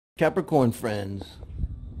Capricorn friends,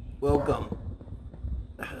 welcome.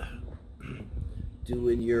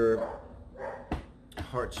 Doing your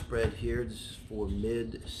heart spread here. This is for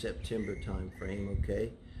mid-September time frame,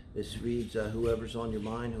 okay? This reads whoever's on your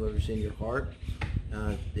mind, whoever's in your heart.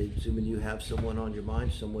 Assuming you have someone on your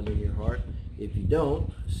mind, someone in your heart. If you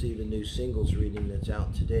don't, see the new singles reading that's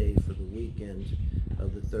out today for the weekend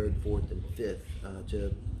of the 3rd, 4th, and 5th.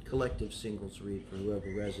 To collective singles read for whoever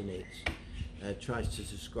resonates. It tries to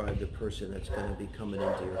describe the person that's going to be coming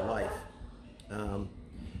into your life.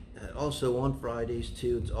 Also on Fridays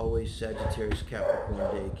too, it's always Sagittarius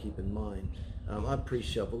Capricorn Day, keep in mind. I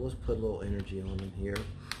pre-shuffle, let's put a little energy on them here.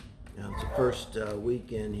 It's the first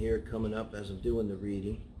weekend here coming up as I'm doing the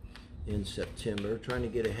reading in September. Trying to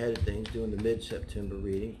get ahead of things, doing the mid-September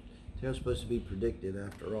reading. Tarot's supposed to be predictive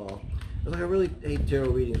after all. Like, I really hate tarot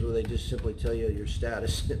readings where they just simply tell you your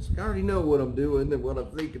status. It's like, I already know what I'm doing and what I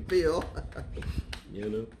think and feel. You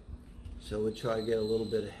know? So we'll try to get a little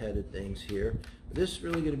bit ahead of things here. But this is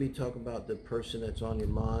really going to be talking about the person that's on your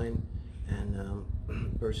mind and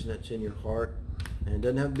the person that's in your heart. And it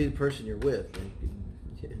doesn't have to be the person you're with.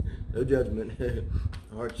 No judgment.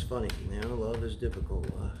 Heart's funny. You know, love is difficult.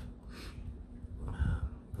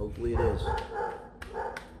 Hopefully it is.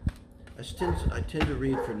 I tend to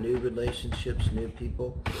read for new relationships, new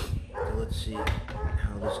people. So let's see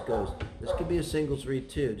how this goes. This could be a singles read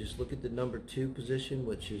too. Just look at the number 2 position,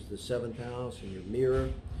 which is the 7th house, and your mirror,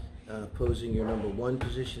 opposing your number 1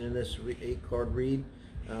 position in this 8-card read.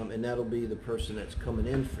 And that'll be the person that's coming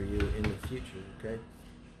in for you in the future, okay?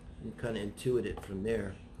 You kind of intuit it from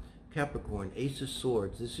there. Capricorn, Ace of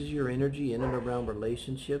Swords. This is your energy in and around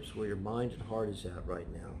relationships, where your mind and heart is at right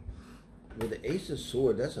now. With the Ace of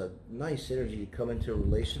Swords, that's a nice energy to come into a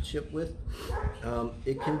relationship with.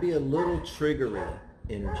 It can be a little triggery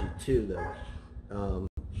energy too, though.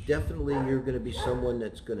 Definitely you're going to be someone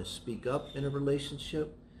that's going to speak up in a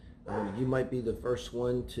relationship. You might be the first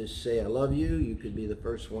one to say I love you. You could be the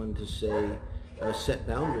first one to say set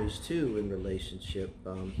boundaries too in relationship.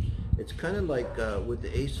 It's kind of like with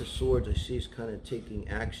the Ace of Swords, I see is kind of taking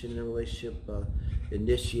action in a relationship,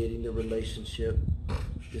 initiating the relationship,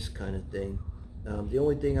 this kind of thing. The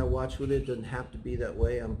only thing I watch with it, doesn't have to be that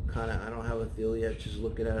way. I don't have a feel yet, just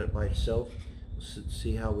looking at it by itself.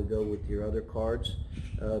 See how we go with your other cards.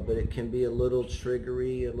 But it can be a little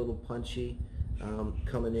triggery, a little punchy,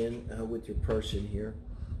 coming in with your person here.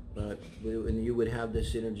 And you would have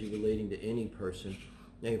this energy relating to any person.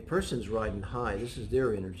 Now your person's riding high. This is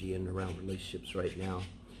their energy in and around relationships right now.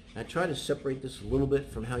 I try to separate this a little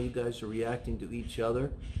bit from how you guys are reacting to each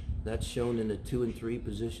other. That's shown in the 2 and 3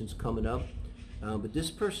 positions coming up. But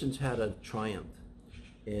this person's had a triumph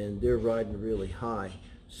and they're riding really high.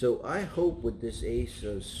 So I hope with this Ace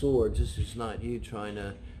of Swords, this is not you trying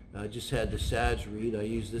to, just had the Sag read. I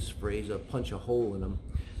use this phrase, punch a hole in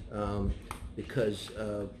them. Because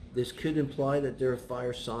this could imply that they're a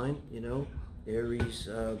fire sign, you know, Aries,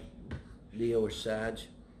 Leo, or Sag.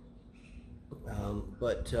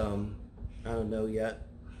 But I don't know yet.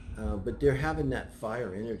 But they're having that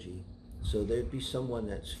fire energy. So there'd be someone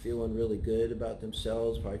that's feeling really good about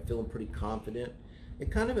themselves, probably feeling pretty confident.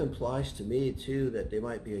 It kind of implies to me too that they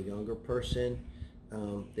might be a younger person.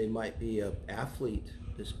 They might be an athlete,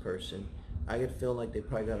 this person. I get feeling like they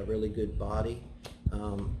probably got a really good body.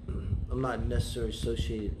 I'm not necessarily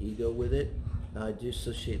associating ego with it. I do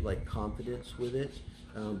associate like confidence with it.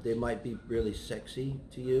 They might be really sexy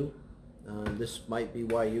to you. This might be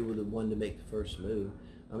why you were the one to make the first move.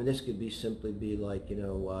 I mean, this could be simply be like, you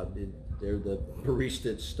know, they're the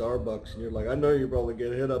barista at Starbucks, and you're like, I know you're probably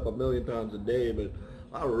getting hit up a million times a day, but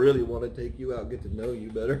I really want to take you out, get to know you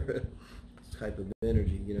better. This type of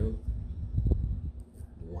energy, you know.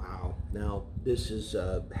 Wow. Now, this is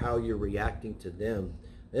how you're reacting to them.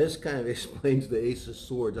 This kind of explains the Ace of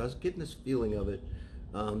Swords. I was getting this feeling of it,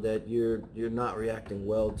 that you're not reacting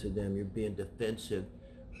well to them. You're being defensive.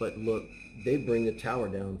 But look, they bring the tower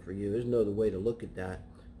down for you. There's no other way to look at that.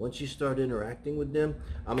 Once you start interacting with them,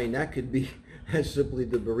 I mean, that could be as simply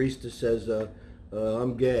the barista says,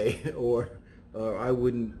 I'm gay, or I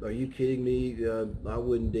wouldn't, are you kidding me? I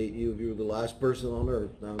wouldn't date you if you were the last person on earth.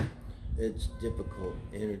 It's difficult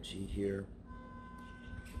energy here.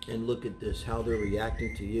 And look at this, how they're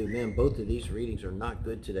reacting to you. Man, both of these readings are not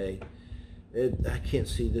good today. I can't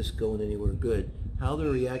see this going anywhere good. How they're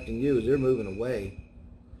reacting to you is they're moving away.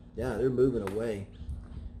 Yeah, they're moving away.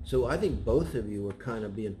 So I think both of you are kind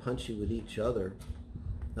of being punchy with each other.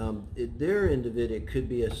 Their end of it could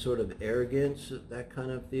be a sort of arrogance, that kind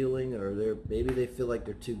of feeling, or maybe they feel like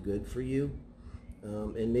they're too good for you.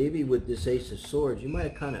 And maybe with this Ace of Swords, you might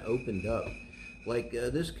have kind of opened up. Like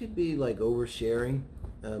this could be like oversharing.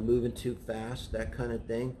 moving too fast, that kind of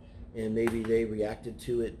thing. And maybe they reacted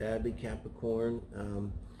to it badly, Capricorn.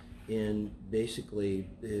 And basically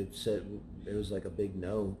it said it was like a big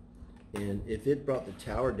no. And if it brought the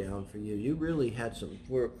tower down for you, you really had some,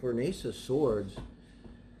 for an Ace of Swords,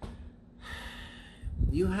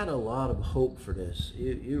 you had a lot of hope for this.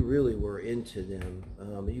 You really were into them.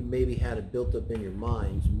 You maybe had it built up in your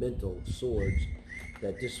minds, mental swords,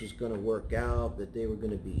 that this was going to work out, that they were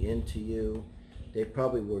going to be into you. They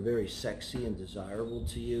probably were very sexy and desirable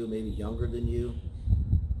to you, maybe younger than you.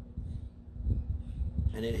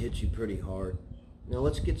 And it hit you pretty hard. Now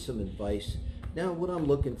let's get some advice. Now what I'm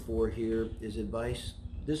looking for here is advice.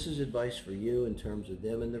 This is advice for you in terms of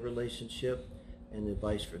them in the relationship, and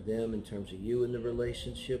advice for them in terms of you in the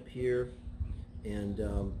relationship here. And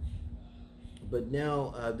but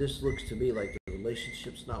now this looks to me like the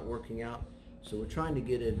relationship's not working out. So we're trying to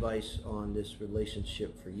get advice on this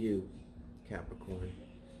relationship for you, Capricorn.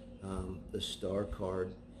 The Star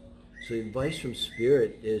card. So advice from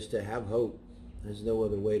Spirit is to have hope. There's no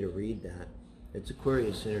other way to read that. It's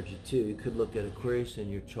Aquarius energy too. You could look at Aquarius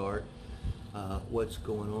in your chart. What's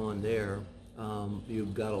going on there?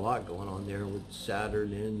 You've got a lot going on there with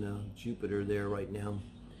Saturn and Jupiter there right now,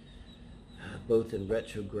 both in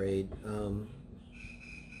retrograde,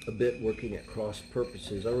 a bit working at cross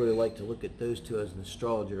purposes. I really like to look at those two as an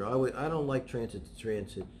astrologer. I don't like transit to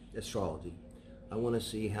transit astrology. I want to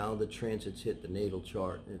see how the transits hit the natal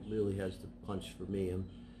chart. It really has the punch for me.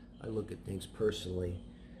 I look at things personally,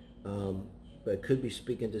 but it could be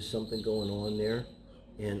speaking to something going on there.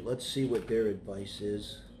 And let's see what their advice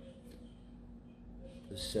is.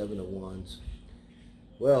 The Seven of Wands.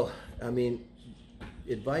 Well, I mean,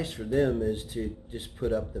 advice for them is to just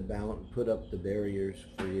put up the barriers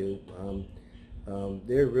for you.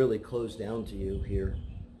 They're really closed down to you here,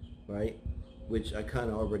 right? Which I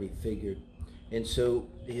kind of already figured. And so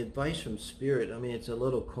the advice from Spirit, I mean, it's a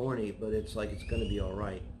little corny, but it's like it's going to be all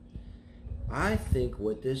right. I think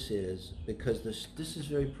what this is, because this is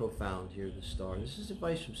very profound here, the Star. This is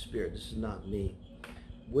advice from Spirit. This is not me.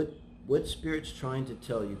 What Spirit's trying to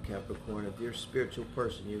tell you, Capricorn, if you're a spiritual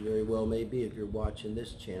person, you very well may be if you're watching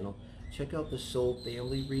this channel. Check out the Soul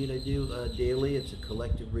Family read I do daily. It's a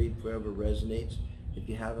collective read, forever resonates. If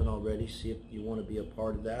you haven't already, see if you want to be a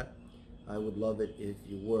part of that. I would love it if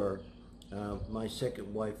you were. My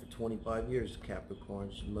second wife for 25 years,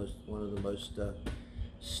 Capricorn. She's one of the most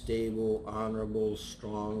stable, honorable,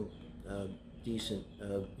 strong, decent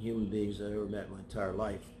human beings I've ever met in my entire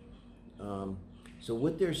life. So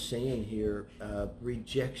what they're saying here,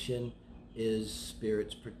 rejection is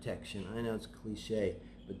Spirit's protection. I know it's cliche,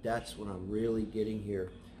 but that's what I'm really getting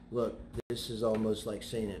here. Look, this is almost like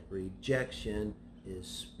saying it. Rejection is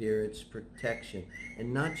Spirit's protection.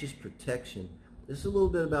 And not just protection. This is a little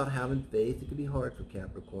bit about having faith. It can be hard for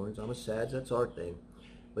Capricorns. I'm a Sag, that's our thing.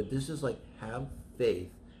 But this is like, have faith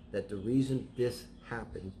that the reason this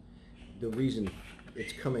happened, the reason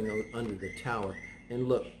it's coming out under the tower. And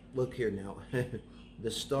look here now. The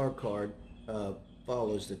Star card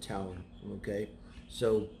follows the tower, okay?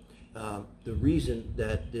 So the reason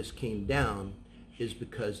that this came down is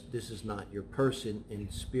because this is not your person,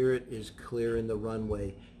 and Spirit is clearing the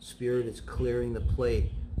runway. Spirit is clearing the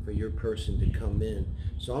plate for your person to come in.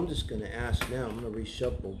 So I'm just going to ask now, I'm going to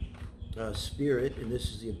reshuffle Spirit, and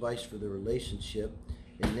this is the advice for the relationship,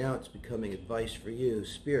 and now it's becoming advice for you,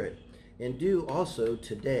 Spirit. And do also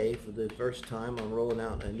today, for the first time, I'm rolling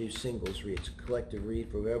out a new singles read. It's a collective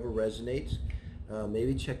read, forever resonates.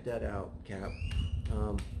 Maybe check that out, Cap,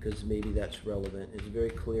 because maybe that's relevant. It's a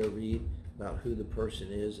very clear read about who the person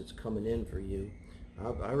is that's coming in for you.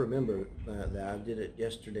 I remember that. I did it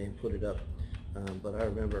yesterday and put it up, but I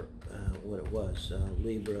remember what it was.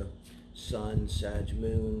 Libra, Sun, Sag,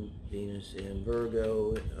 Moon, Venus in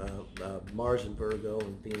Virgo, Mars in Virgo,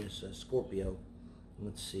 and Venus Scorpio.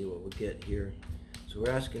 Let's see what we'll get here. So we're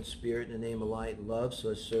asking Spirit in the name of light and love, so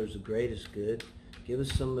it serves the greatest good. Give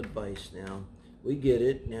us some advice now. We get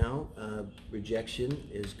it now. Rejection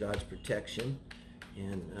is God's protection.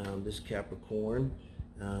 And this Capricorn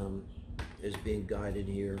is being guided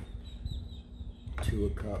here. Two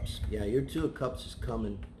of Cups. Yeah, your Two of Cups is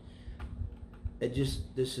coming.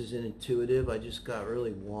 This is intuitive. I just got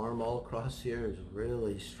really warm all across here. It's a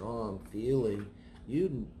really strong feeling.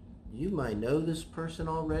 You might know this person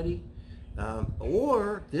already,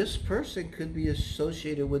 or this person could be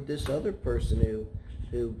associated with this other person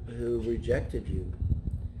who rejected you.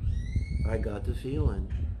 I got the feeling.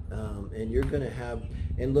 And you're going to have,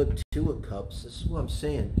 and look, Two of Cups, this is what I'm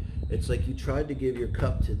saying. It's like you tried to give your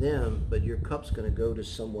cup to them, but your cup's going to go to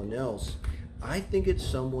someone else. I think it's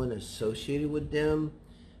someone associated with them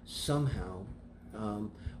somehow.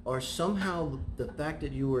 or somehow the fact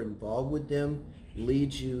that you were involved with them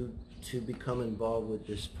leads you to become involved with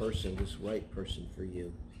this person, this right person for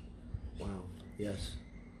you. Wow, yes.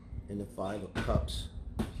 And the Five of Cups.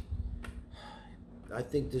 I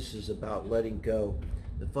think this is about letting go.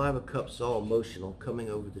 The Five of Cups is all emotional. Coming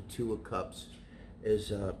over the Two of Cups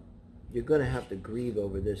is you're going to have to grieve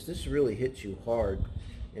over this. This really hits you hard.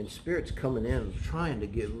 And Spirit's coming in trying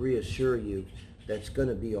to reassure you that it's going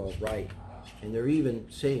to be all right. And they're even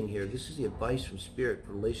saying here, this is the advice from Spirit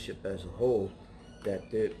for relationship as a whole,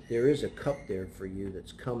 that there is a cup there for you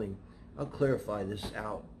that's coming. I'll clarify this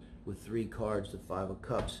out with 3 cards, the Five of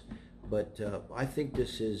Cups. But I think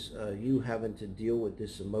this is you having to deal with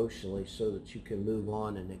this emotionally so that you can move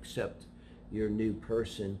on and accept your new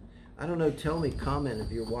person. I don't know, tell me, comment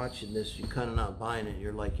if you're watching this, you're kind of not buying it.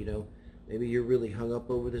 You're like, maybe you're really hung up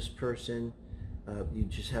over this person. You're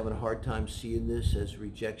just having a hard time seeing this as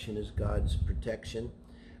rejection as God's protection.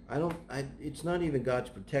 It's not even God's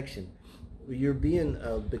protection. You're being,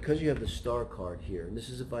 because you have the Star card here, and this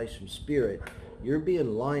is advice from Spirit, you're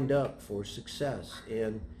being lined up for success.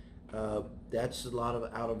 And that's a lot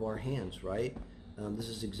of out of our hands, right? This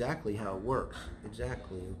is exactly how it works.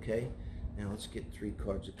 Exactly, okay? Now let's get 3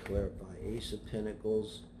 cards to clarify. Ace of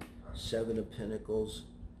Pentacles, 7 of Pentacles,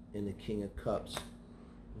 and the King of Cups.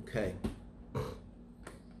 Okay.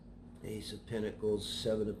 Ace of Pentacles,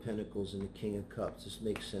 7 of Pentacles, and the King of Cups. This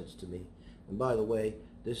makes sense to me. And by the way,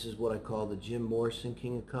 this is what I call the Jim Morrison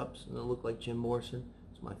King of Cups. Doesn't it look like Jim Morrison?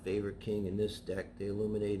 It's my favorite king in this deck, the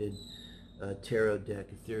Illuminated Tarot deck,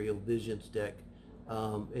 Ethereal Visions deck.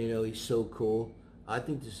 He's so cool. I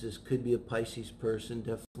think this could be a Pisces person,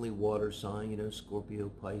 definitely water sign, Scorpio,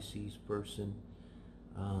 Pisces person,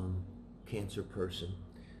 Cancer person.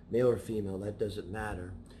 Male or female, that doesn't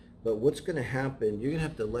matter. But what's going to happen, you're going to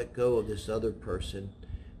have to let go of this other person.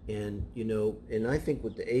 And, and I think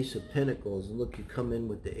with the Ace of Pentacles, and look, you come in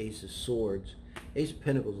with the Ace of Swords. Ace of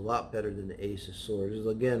Pentacles is a lot better than the Ace of Swords. It's,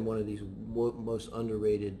 again, one of these most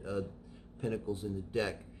underrated pentacles in the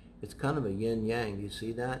deck. It's kind of a yin-yang. Do you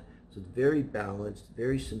see that? So it's very balanced,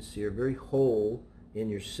 very sincere, very whole in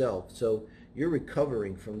yourself. So you're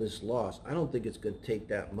recovering from this loss. I don't think it's going to take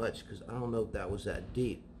that much because I don't know if that was that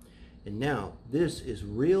deep. And now, this is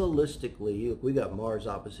realistically, look, we got Mars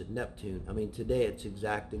opposite Neptune. I mean, today it's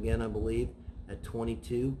exact again, I believe, at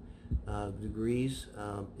 22 degrees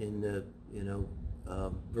in the,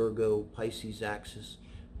 Virgo Pisces axis,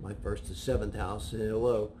 my 1st to 7th house, and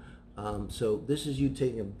hello. So this is you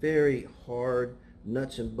taking a very hard,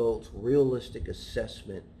 nuts and bolts, realistic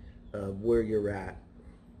assessment of where you're at.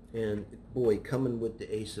 And boy, coming with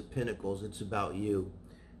the Ace of Pentacles, it's about you.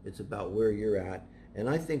 It's about where you're at. And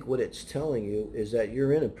I think what it's telling you is that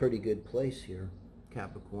you're in a pretty good place here,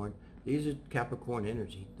 Capricorn. These are Capricorn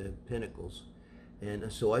energy, the Pentacles. And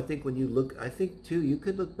so I think when you look, I think too, you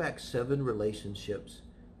could look back 7 relationships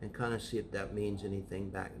and kind of see if that means anything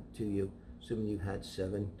back to you, assuming you've had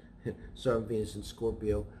 7. Sun, Venus, and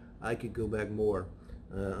Scorpio. I could go back more,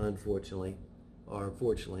 unfortunately. Or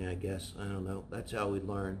fortunately, I guess. I don't know. That's how we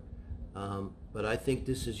learn. But I think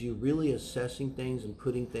this is you really assessing things and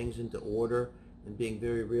putting things into order and being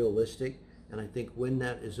very realistic. And I think when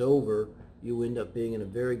that is over, you end up being in a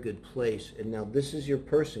very good place. And now this is your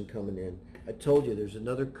person coming in. I told you there's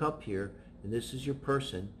another cup here, and this is your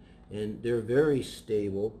person. And they're very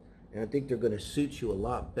stable, and I think they're going to suit you a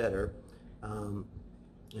lot better.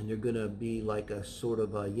 And they're going to be like a sort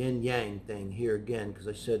of a yin-yang thing here again, because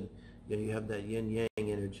I said, you have that yin-yang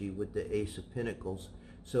energy with the Ace of Pentacles.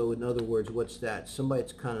 So in other words, what's that? Somebody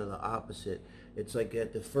that's kind of the opposite. It's like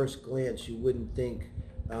at the first glance, you wouldn't think,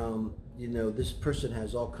 this person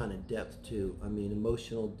has all kind of depth too. I mean,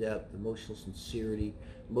 emotional depth, emotional sincerity,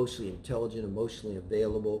 emotionally intelligent, emotionally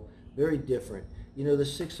available, very different. The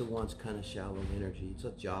Six of Wands kind of shallow energy. It's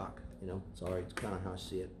a jock, sorry, it's kind of how I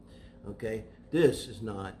see it. Okay, this is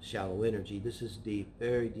not shallow energy. This is deep,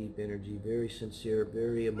 very deep energy, very sincere,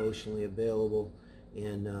 very emotionally available,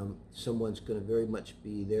 and someone's going to very much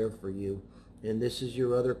be there for you. And this is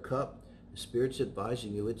your other cup. The Spirit's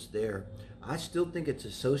advising you, it's there. I still think it's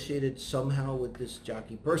associated somehow with this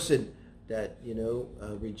jockey person that,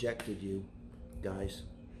 rejected you, guys.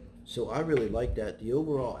 So I really like that. The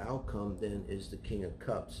overall outcome then is the King of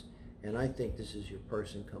Cups. And I think this is your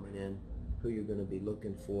person coming in, who you're going to be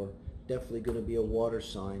looking for. Definitely going to be a water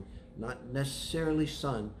sign, not necessarily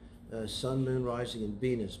sun, moon, rising, and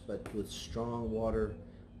Venus, but with strong water,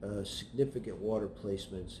 significant water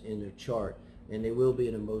placements in their chart. And they will be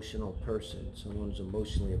an emotional person, someone who's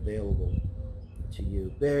emotionally available to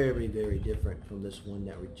you. Very, very different from this one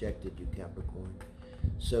that rejected you, Capricorn.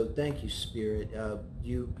 So thank you, Spirit.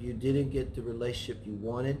 You didn't get the relationship you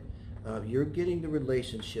wanted. You're getting the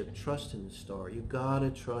relationship. Trust in the star. You gotta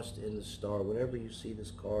trust in the star whenever you see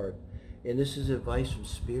this card. And this is advice from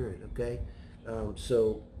Spirit, okay?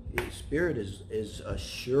 So Spirit is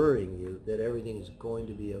assuring you that everything is going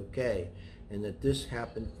to be okay, and that this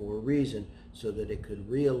happened for a reason, so that it could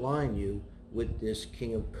realign you with this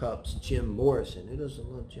King of Cups, Jim Morrison. Who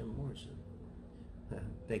doesn't love Jim Morrison?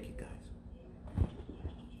 Thank you, guys.